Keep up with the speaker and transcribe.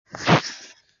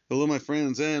Hello, my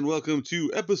friends, and welcome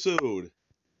to episode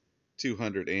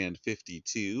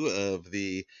 252 of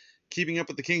the Keeping Up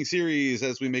with the King series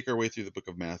as we make our way through the book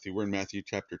of Matthew. We're in Matthew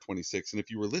chapter 26, and if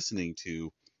you were listening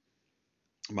to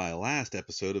my last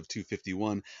episode of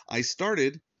 251, I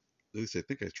started, at least I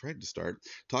think I tried to start,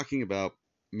 talking about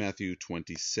Matthew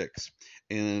 26,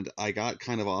 and I got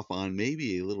kind of off on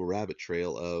maybe a little rabbit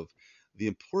trail of the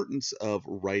importance of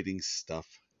writing stuff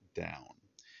down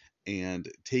and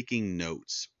taking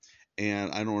notes.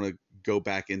 And I don't want to go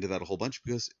back into that a whole bunch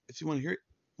because if you want to hear it,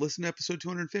 listen to episode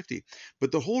 250.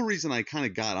 But the whole reason I kind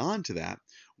of got onto that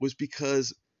was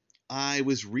because I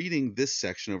was reading this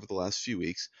section over the last few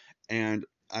weeks, and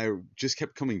I just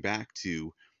kept coming back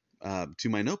to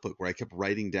my notebook where I kept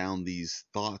writing down these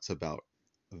thoughts about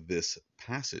this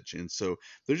passage. And so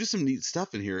there's just some neat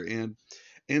stuff in here,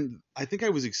 and I think I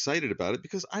was excited about it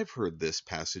because I've heard this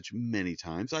passage many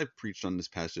times. I've preached on this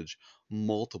passage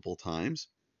multiple times.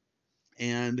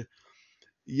 And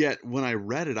yet, when I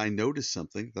read it, I noticed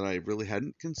something that I really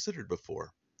hadn't considered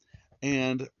before.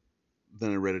 And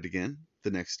then I read it again the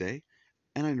next day,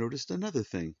 and I noticed another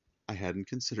thing I hadn't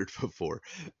considered before.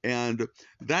 And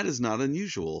that is not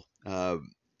unusual.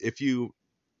 If you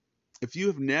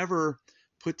have never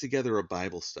put together a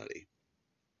Bible study,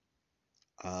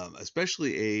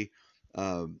 especially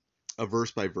a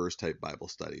verse by verse type Bible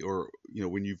study, or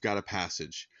when you've got a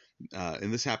passage,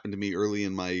 and this happened to me early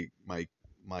in my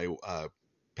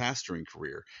pastoring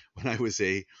career when I was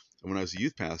a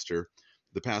youth pastor.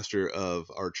 The pastor of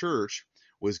our church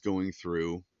was going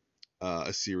through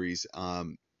a series,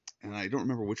 and I don't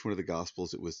remember which one of the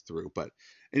Gospels it was through, but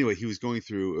anyway, he was going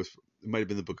through. It might have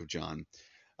been the book of John,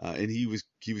 and he was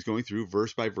going through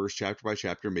verse by verse, chapter by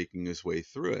chapter, making his way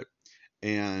through it.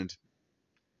 And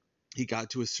he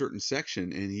got to a certain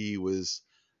section, and he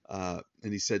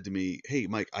said to me, "Hey,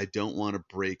 Mike, I don't want to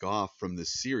break off from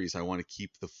this series. I want to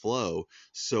keep the flow.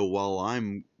 So while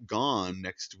I'm gone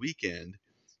next weekend,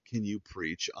 can you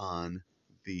preach on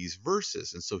these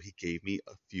verses?" And so he gave me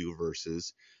a few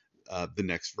verses, the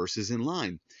next verses in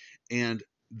line. And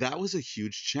that was a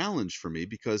huge challenge for me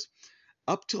because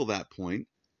up till that point,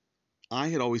 I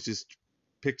had always just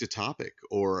picked a topic,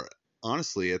 or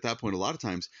honestly, at that point, a lot of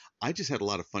times I just had a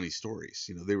lot of funny stories.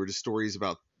 They were just stories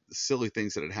about silly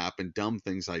things that had happened, dumb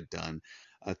things I'd done,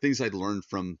 things I'd learned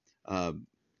from,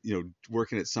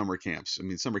 working at summer camps. I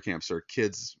mean, summer camps are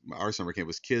kids. Our summer camp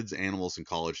was kids, animals, and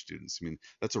college students. I mean,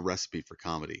 that's a recipe for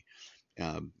comedy.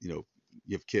 You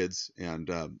have kids and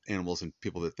animals and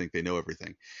people that think they know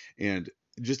everything, and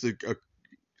just a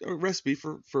recipe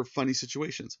for funny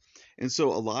situations. And so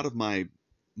a lot of my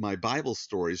Bible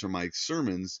stories or my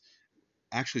sermons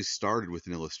actually started with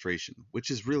an illustration,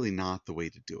 which is really not the way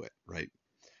to do it, right?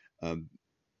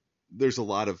 There's a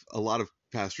lot of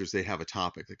pastors, they have a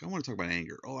topic like, I want to talk about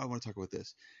anger. Oh, I want to talk about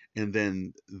this. And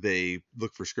then they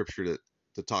look for scripture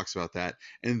that talks about that.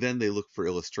 And then they look for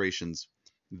illustrations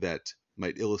that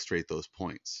might illustrate those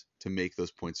points to make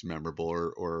those points memorable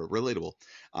or relatable.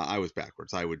 I was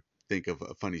backwards. I would think of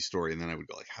a funny story, and then I would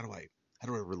go like, how do I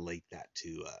relate that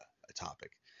to a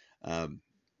topic?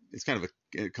 It's kind of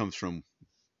it comes from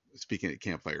speaking at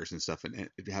campfires and stuff, and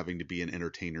having to be an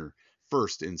entertainer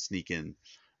first and sneak in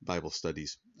Bible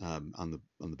studies on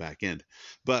the back end.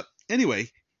 But anyway,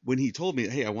 when he told me,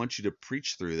 "Hey, I want you to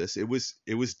preach through this," it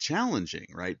was challenging,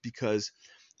 right? Because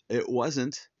it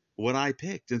wasn't what I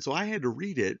picked, and so I had to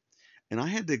read it, and I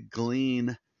had to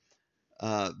glean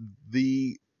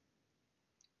the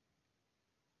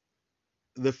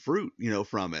fruit,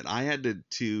 from it. I had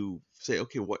to say,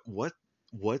 okay,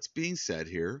 what's being said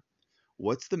here?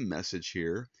 What's the message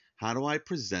here? How do I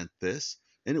present this?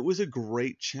 And it was a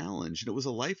great challenge, and it was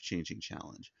a life-changing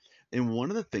challenge. And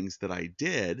one of the things that I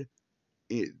did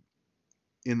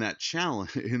in that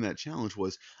challenge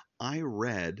was I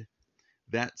read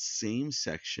that same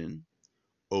section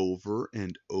over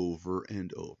and over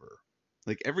and over.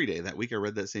 Like every day that week, I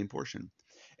read that same portion.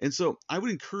 And so I would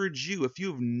encourage you, if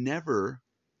you have never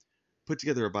put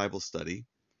together a Bible study,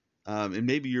 and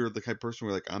maybe you're the kind of person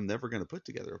where like, I'm never going to put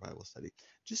together a Bible study,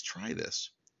 just try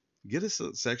this. Get us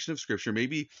a section of scripture.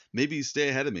 Maybe you stay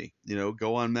ahead of me,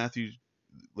 go on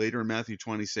later in Matthew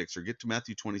 26, or get to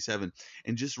Matthew 27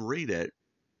 and just read it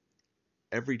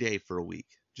every day for a week.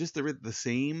 Just the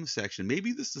same section.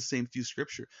 Maybe this is the same few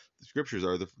scriptures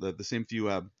are the same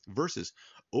few verses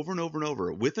over and over and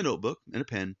over, with a notebook and a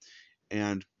pen,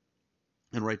 and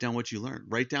write down what you learn.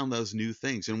 Write down those new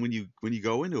things. And when you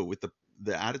go into it with the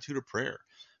attitude of prayer,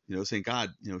 saying, God,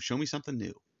 show me something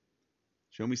new.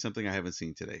 Show me something I haven't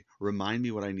seen today. Remind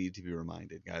me what I need to be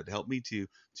reminded. God, help me to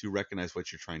recognize what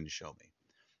you're trying to show me.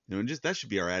 And just that should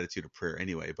be our attitude of prayer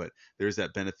anyway. But there's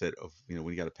that benefit of, when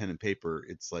you got a pen and paper,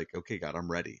 it's like, okay, God,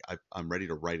 I'm ready. I'm ready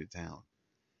to write it down.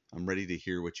 I'm ready to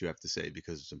hear what you have to say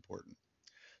because it's important.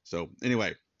 So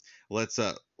anyway, let's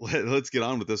let's get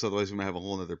on with this. Otherwise, we might have a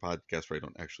whole other podcast where I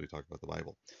don't actually talk about the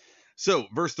Bible. So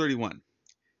verse 31.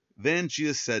 Then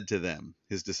Jesus said to them,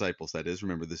 his disciples, that is,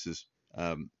 remember this is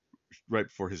right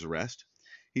before his arrest.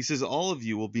 He says, all of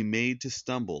you will be made to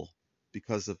stumble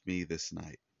because of me this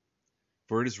night.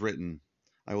 For it is written,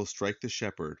 I will strike the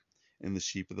shepherd, and the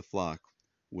sheep of the flock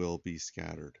will be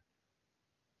scattered.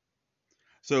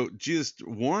 So Jesus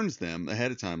warns them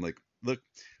ahead of time, like, look,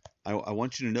 I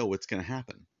want you to know what's going to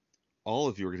happen. All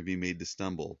of you are going to be made to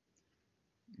stumble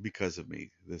because of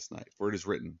me this night. For it is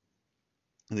written.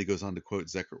 And he goes on to quote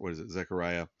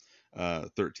Zechariah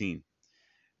 13.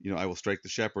 I will strike the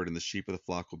shepherd, and the sheep of the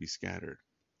flock will be scattered.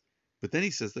 But then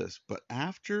he says this, but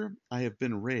after I have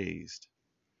been raised,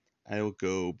 I will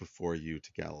go before you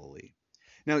to Galilee.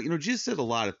 Now, Jesus said a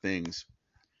lot of things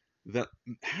that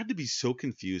had to be so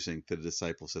confusing to the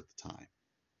disciples at the time.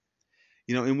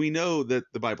 And we know that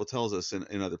the Bible tells us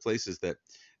in other places that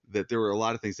there were a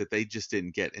lot of things that they just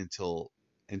didn't get until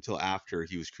after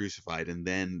he was crucified. And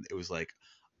then it was like,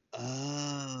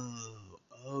 oh,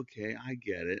 okay, I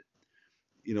get it.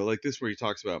 Like this, where he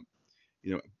talks about,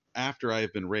 after I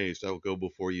have been raised, I will go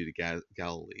before you to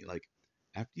Galilee. Like,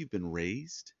 after you've been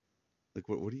raised, like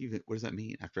what does that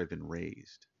mean? After I've been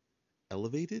raised,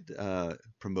 elevated,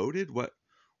 promoted? What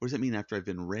does that mean after I've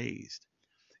been raised?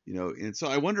 And so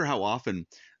I wonder how often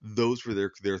those were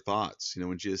their thoughts.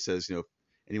 When Jesus says, if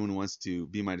anyone who wants to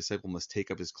be my disciple must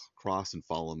take up his cross and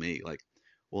follow me. Like,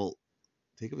 well,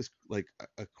 take up his, like,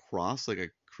 a cross, like a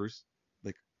cruise,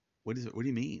 like, what is it? What do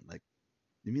you mean? Like,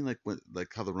 you mean like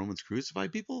how the Romans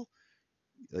crucified people?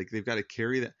 Like they've got to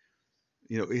carry that.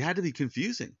 It had to be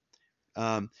confusing.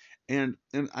 And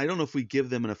I don't know if we give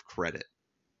them enough credit.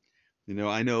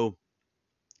 I know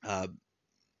I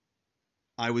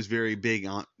was very big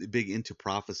into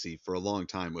prophecy for a long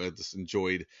time. I just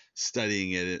enjoyed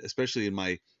studying it, especially in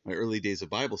my early days of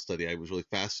Bible study. I was really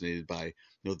fascinated by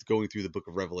going through the book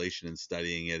of Revelation and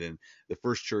studying it. And the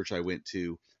first church I went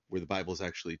to where the Bible is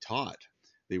actually taught,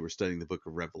 they were studying the book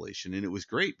of Revelation, and it was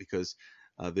great because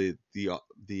the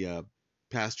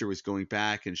pastor was going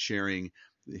back and sharing,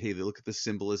 hey, look at the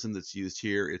symbolism that's used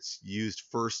here. It's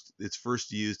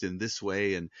first used in this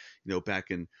way, and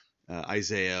back in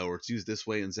Isaiah, or it's used this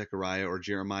way in Zechariah, or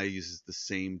Jeremiah uses the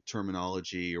same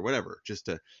terminology or whatever, just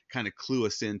to kind of clue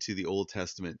us into the Old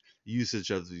Testament usage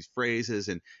of these phrases,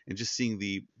 and just seeing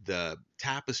the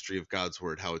tapestry of God's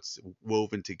word, how it's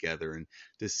woven together, and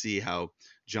to see how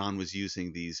John was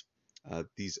using these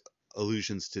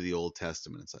allusions to the Old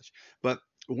Testament and such. But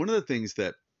one of the things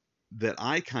that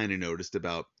I kind of noticed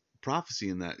about prophecy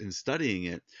in studying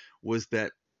it was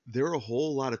that there are a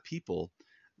whole lot of people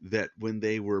that when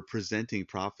they were presenting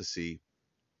prophecy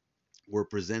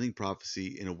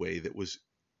in a way that was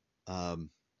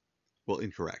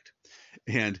incorrect,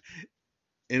 and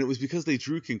it was because they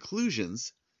drew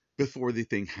conclusions before the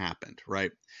thing happened, right?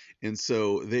 And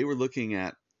so they were looking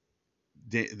at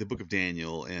the book of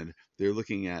Daniel, and they're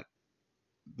looking at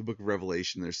the book of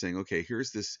Revelation. They're saying, okay,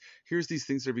 here's these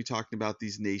things that are be talking about,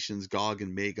 these nations, Gog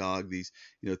and Magog, these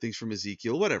things from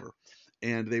Ezekiel, whatever.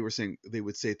 And they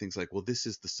would say things like, well, this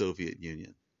is the Soviet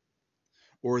Union,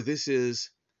 or this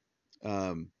is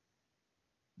the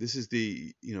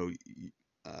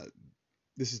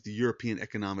this is the European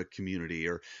Economic Community,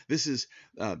 or this is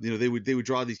they would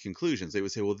draw these conclusions. They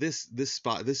would say, well, this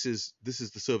is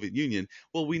the Soviet Union.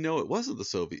 Well, we know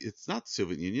it's not the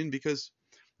Soviet Union, because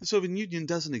the Soviet Union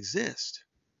doesn't exist,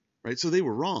 right? So they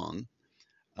were wrong.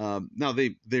 Now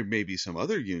there may be some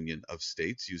other union of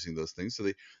states using those things.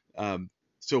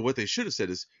 So what they should have said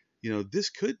is, this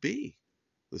could be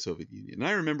the Soviet Union. And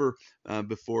I remember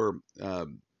before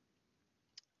the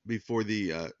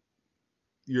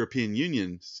European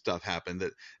Union stuff happened,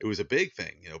 that it was a big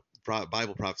thing.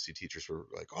 Bible prophecy teachers were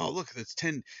like, oh, look, it's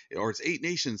 10 or it's 8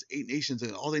 nations,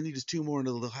 and all they need is 2 more and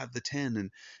they'll have the 10. And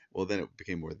well, then it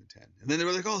became more than 10. And then they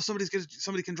were like, oh, somebody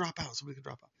can drop out.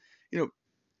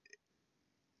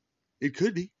 It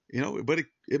could be, but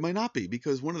it might not be,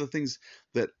 because one of the things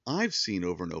that I've seen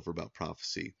over and over about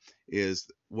prophecy is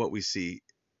what we see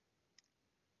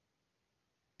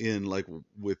in, like,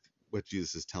 with what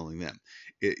Jesus is telling them.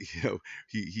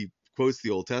 He quotes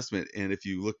the Old Testament, and if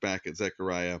you look back at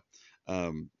Zechariah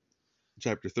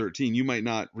chapter 13, you might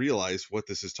not realize what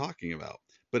this is talking about.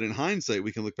 But in hindsight,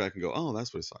 we can look back and go, oh,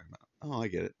 that's what he's talking about. Oh, I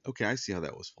get it. Okay, I see how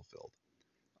that was fulfilled.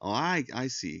 Oh, I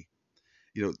see.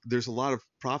 there's a lot of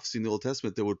prophecy in the Old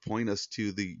Testament that would point us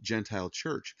to the Gentile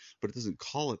church, but it doesn't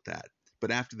call it that.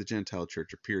 But after the Gentile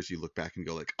church appears, you look back and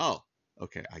go like, oh,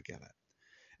 okay, I get it.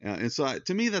 And so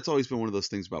to me, that's always been one of those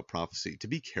things about prophecy, to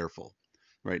be careful,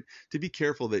 right? To be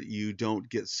careful that you don't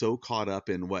get so caught up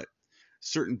in what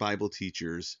certain Bible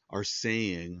teachers are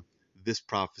saying this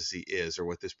prophecy is, or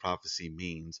what this prophecy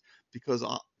means, because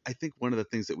I think one of the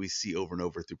things that we see over and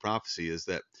over through prophecy is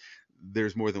that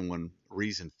there's more than one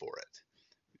reason for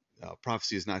it.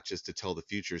 Prophecy is not just to tell the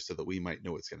future so that we might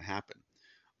know what's going to happen.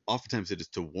 Oftentimes it is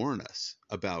to warn us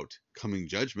about coming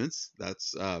judgments.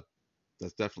 That's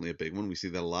definitely a big one. We see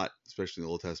that a lot, especially in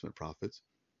the Old Testament prophets.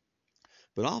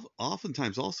 But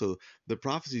oftentimes also the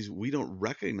prophecies, we don't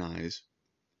recognize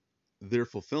their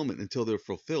fulfillment until they're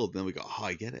fulfilled. Then we go, oh,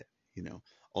 I get it.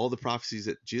 All the prophecies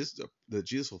that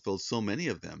Jesus fulfilled, so many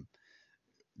of them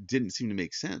didn't seem to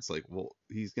make sense. Like, well,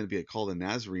 he's going to be called a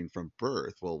Nazarene from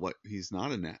birth. Well, what? He's not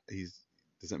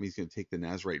does that mean he's going to take the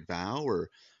Nazarite vow, or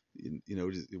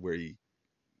where he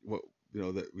what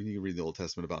that when you read the Old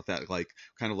Testament about that, like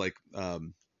kind of like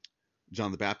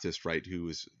John the Baptist, right?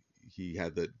 He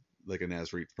had like a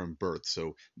Nazarite from birth,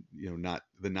 so not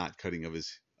the not cutting of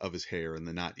his hair and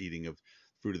the not eating of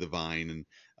fruit of the vine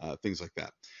and things like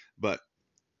that. But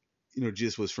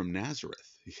Jesus was from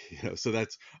Nazareth, so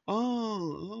that's,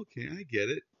 oh, okay, I get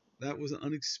it. That was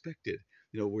unexpected,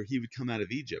 where he would come out of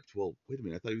Egypt. Well, wait a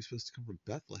minute, I thought he was supposed to come from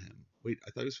Bethlehem. Wait,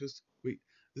 I thought he was supposed to, wait,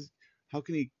 how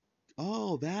can he,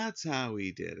 oh, that's how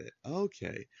he did it.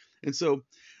 Okay. And so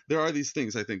there are these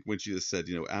things, I think, when Jesus said,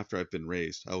 after I've been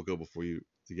raised, I will go before you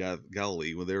to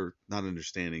Galilee, when they're not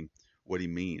understanding what he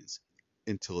means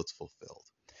until it's fulfilled.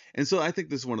 And so I think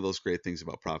this is one of those great things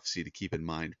about prophecy to keep in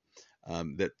mind.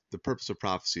 That the purpose of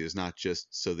prophecy is not just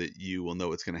so that you will know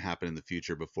what's going to happen in the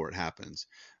future before it happens,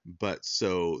 but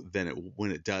so then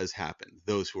when it does happen,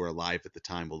 those who are alive at the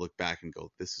time will look back and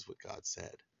go, this is what God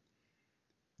said.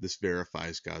 This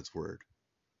verifies God's word.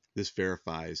 This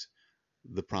verifies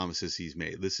the promises he's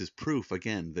made. This is proof,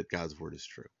 again, that God's word is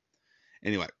true.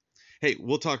 Anyway, hey,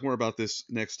 we'll talk more about this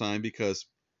next time because,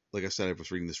 like I said, I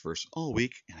was reading this verse all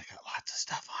week and I got lots of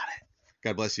stuff on it.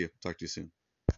 God bless you. Talk to you soon.